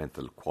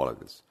 mental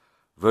qualities,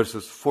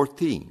 versus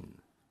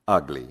 14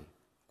 ugly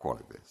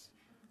qualities.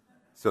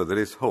 So there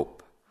is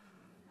hope.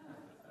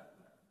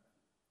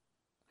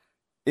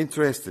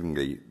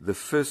 Interestingly, the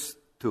first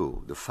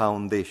two, the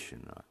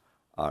foundation,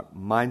 are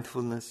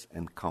mindfulness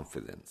and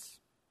confidence.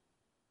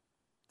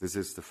 This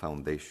is the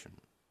foundation.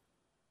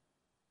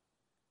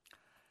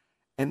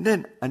 And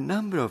then a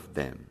number of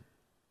them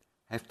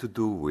have to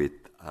do with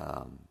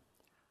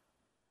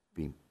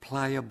being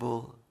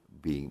pliable,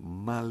 being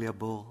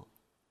malleable,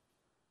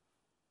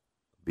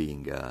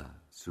 being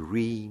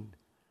serene.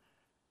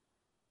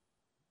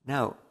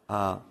 Now,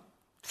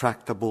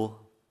 tractable,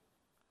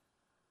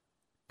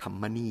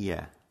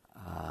 kammaniya.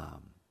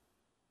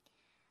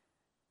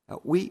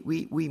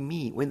 We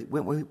mean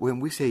when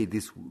we say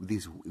these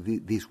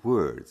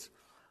words,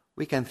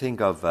 we can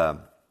think of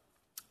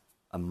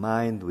a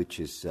mind which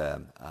is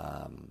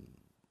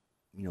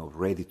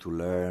ready to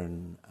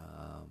learn.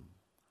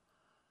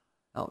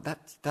 No,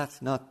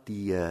 that's not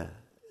the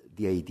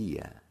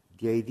idea.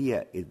 The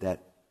idea is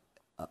that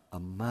a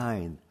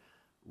mind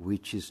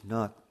which is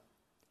not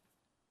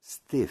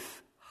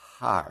stiff,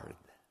 hard.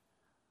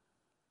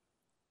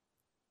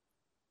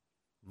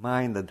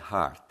 Mind and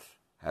heart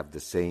have the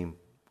same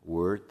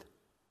word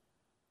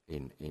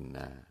in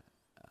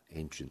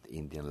ancient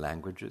Indian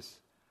languages.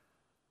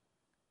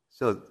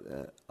 So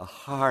a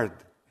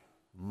hard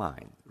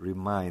mind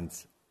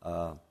reminds,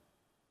 or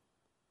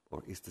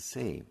is the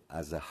same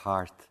as a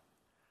heart.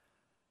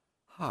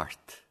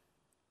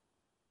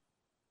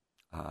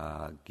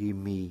 Give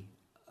me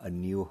a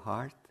new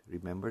heart.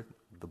 Remember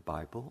the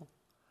Bible?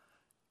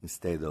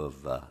 Instead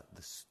of the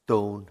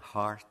stone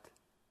heart.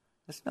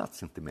 That's not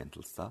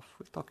sentimental stuff.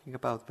 We're talking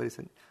about I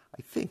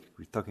think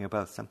we're talking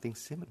about something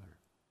similar.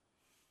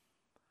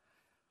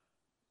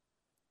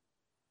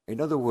 In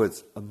other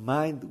words, a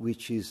mind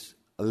which is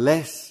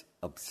less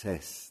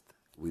obsessed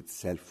with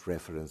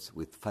self-reference,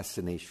 with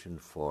fascination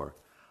for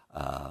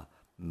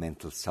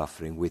mental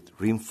suffering, with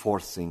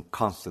reinforcing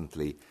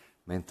constantly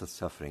mental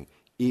suffering,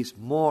 is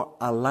more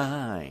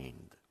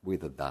aligned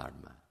with the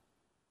Dharma.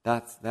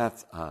 That's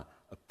a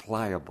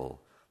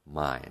pliable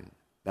mind.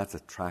 That's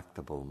a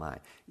tractable mind.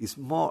 It's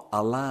more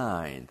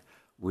aligned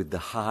with the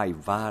high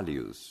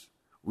values,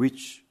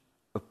 which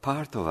a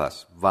part of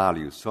us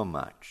value so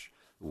much,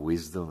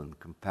 wisdom and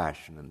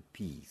compassion and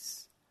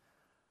peace.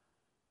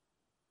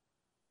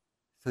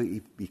 So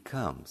it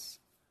becomes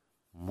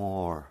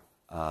more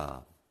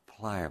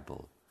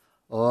pliable,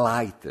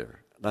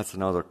 lighter. That's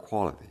another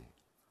quality,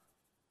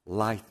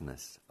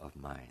 lightness of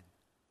mind.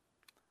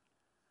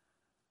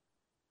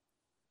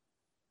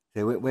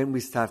 So when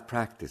we start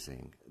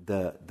practicing,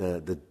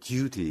 the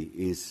duty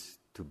is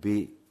to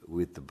be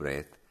with the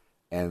breath,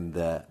 and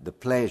the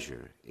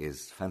pleasure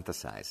is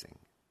fantasizing.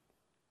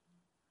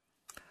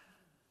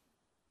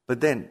 But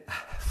then,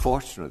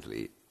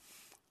 fortunately,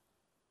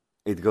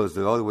 it goes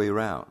the other way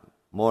around.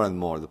 More and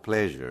more, the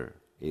pleasure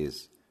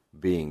is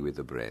being with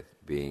the breath,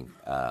 being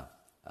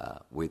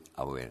with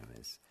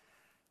awareness.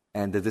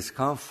 And the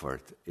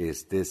discomfort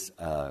is this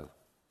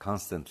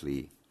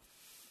constantly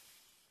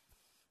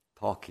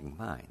talking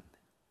mind.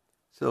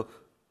 So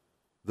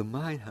the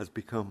mind has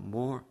become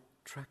more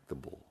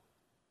tractable.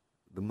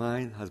 The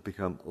mind has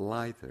become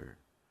lighter.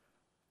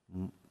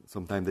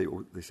 Sometimes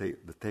they say,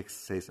 the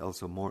text says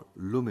also more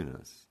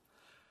luminous,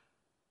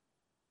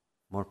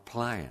 more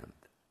pliant.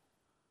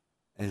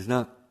 And it's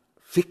not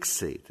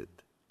fixated,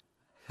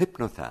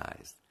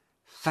 hypnotized,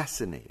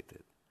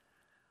 fascinated,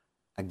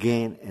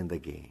 again and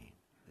again.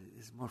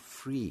 It's more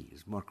free,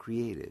 it's more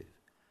creative.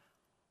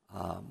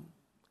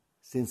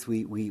 Since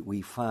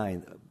we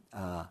find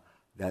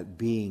that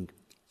being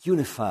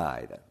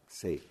unified,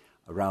 say,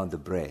 around the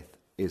breath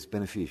is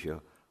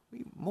beneficial,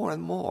 more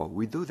and more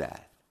we do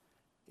that,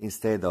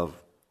 instead of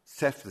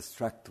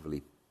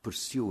self-destructively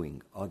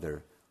pursuing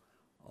other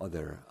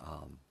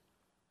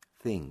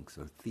things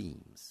or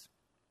themes.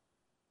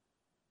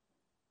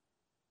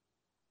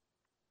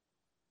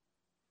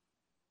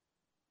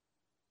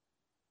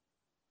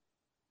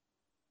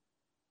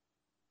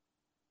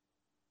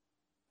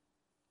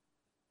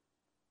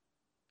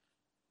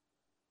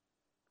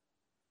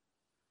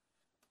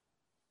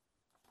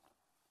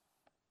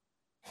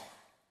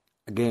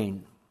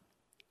 Again,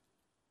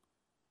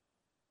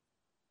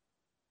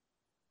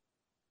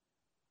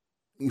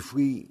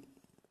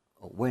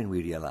 when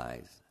we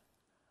realize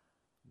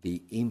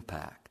the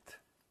impact,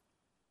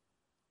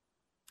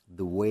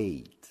 the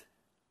weight,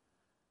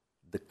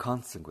 the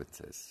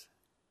consequences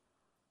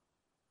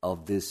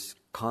of this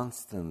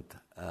constant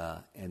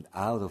and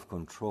out of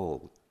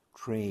control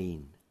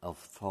train of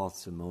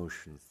thoughts,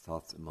 emotions,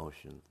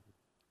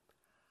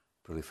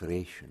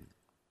 proliferation,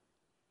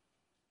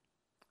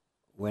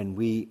 when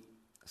we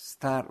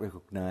start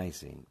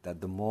recognizing that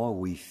the more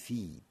we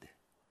feed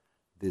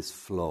this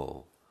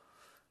flow,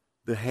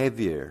 the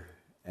heavier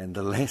and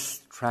the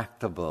less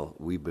tractable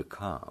we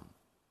become,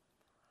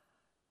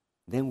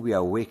 then we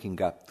are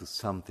waking up to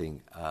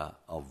something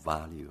of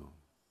value.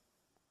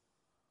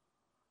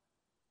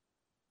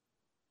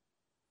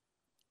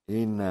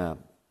 In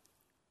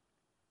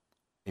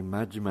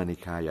Majjhima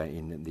Nikaya,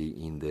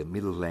 in the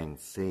middle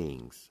length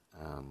sayings,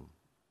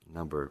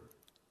 number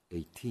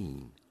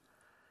 18,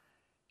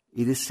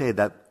 it is said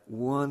that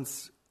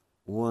once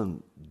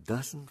one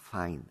doesn't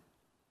find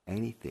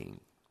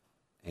anything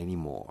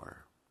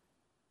anymore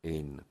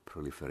in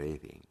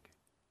proliferating,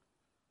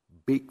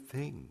 big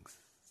things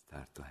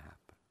start to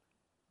happen.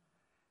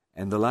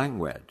 And the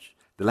language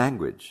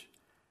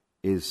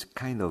is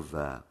kind of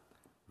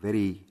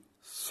very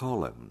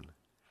solemn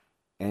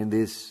and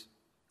is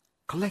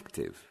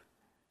collective.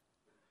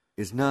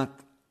 It's not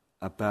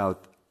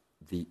about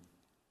the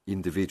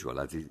individual,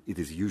 as it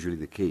is usually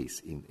the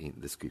case in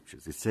the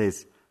scriptures. It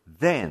says,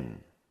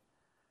 then,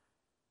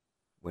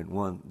 when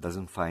one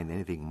doesn't find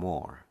anything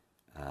more,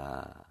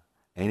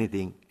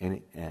 in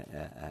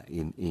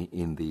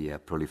the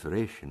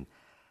proliferation,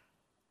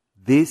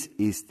 this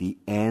is the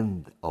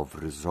end of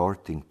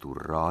resorting to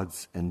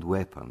rods and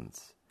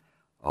weapons,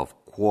 of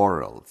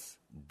quarrels,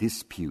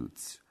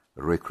 disputes,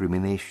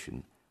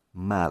 recrimination,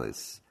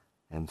 malice,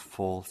 and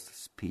false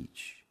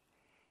speech.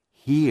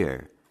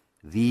 Here,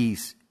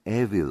 these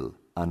evil,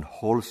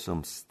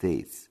 unwholesome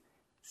states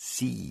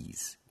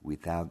cease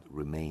without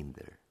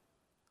remainder.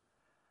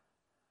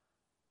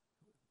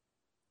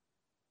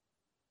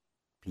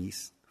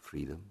 Peace,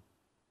 freedom.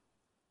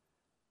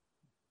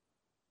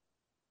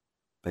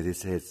 But it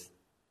says,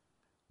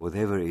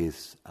 whatever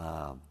is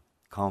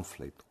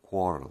conflict,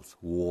 quarrels,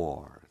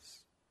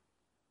 wars,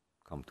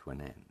 come to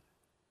an end.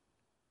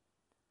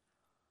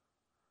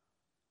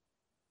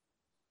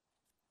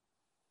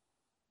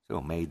 So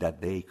may that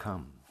day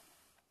come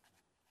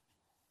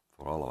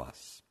for all of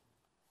us.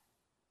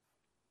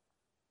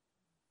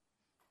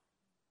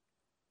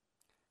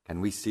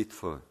 Can we sit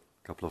for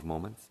a couple of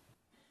moments?